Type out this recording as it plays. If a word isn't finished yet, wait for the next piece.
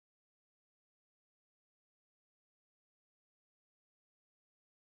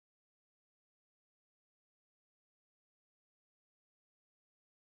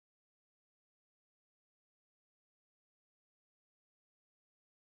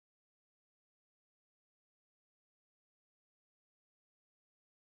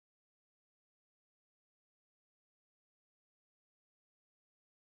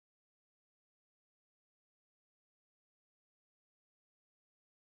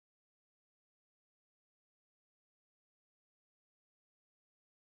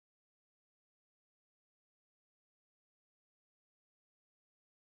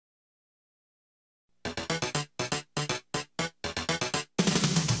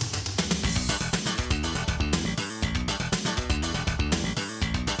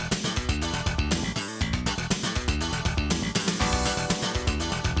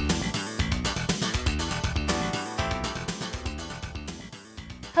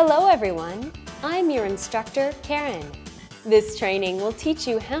Hello everyone, I'm your instructor, Karen. This training will teach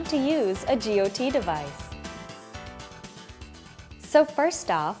you how to use a GOT device. So first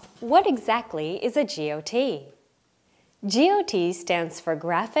off, what exactly is a GOT? GOT stands for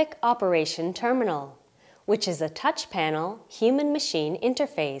Graphic Operation Terminal, which is a touch panel human-machine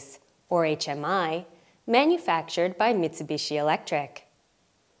interface, or HMI, manufactured by Mitsubishi Electric.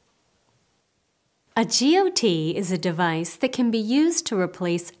 A GOT is a device that can be used to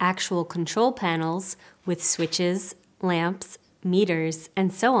replace actual control panels with switches, lamps, meters,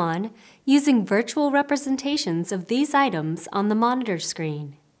 and so on, using virtual representations of these items on the monitor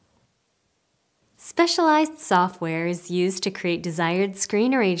screen. Specialized software is used to create desired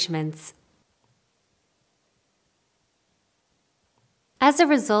screen arrangements. As a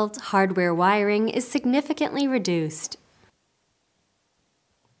result, hardware wiring is significantly reduced.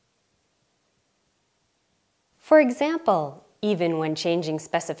 For example, even when changing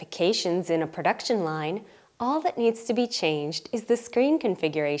specifications in a production line, all that needs to be changed is the screen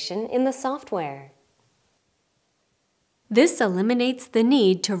configuration in the software. This eliminates the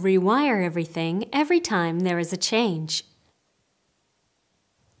need to rewire everything every time there is a change.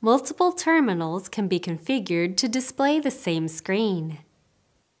 Multiple terminals can be configured to display the same screen.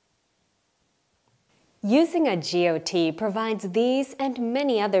 Using a GOT provides these and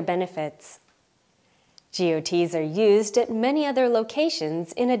many other benefits. GOTs are used at many other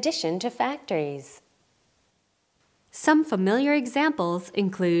locations in addition to factories. Some familiar examples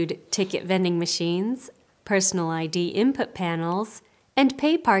include ticket vending machines, personal ID input panels, and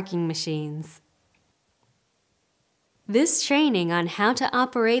pay parking machines. This training on how to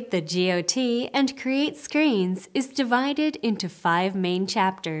operate the GOT and create screens is divided into 5 main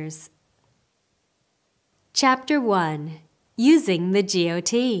chapters. Chapter 1. Using the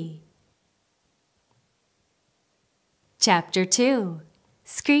GOT. Chapter 2.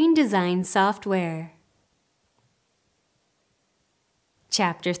 Screen Design Software.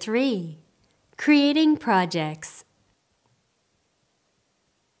 Chapter 3. Creating Projects.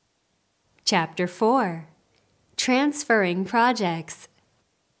 Chapter 4. Transferring Projects.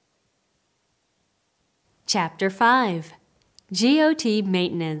 Chapter 5. GOT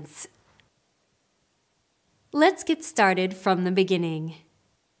Maintenance. Let's get started from the beginning.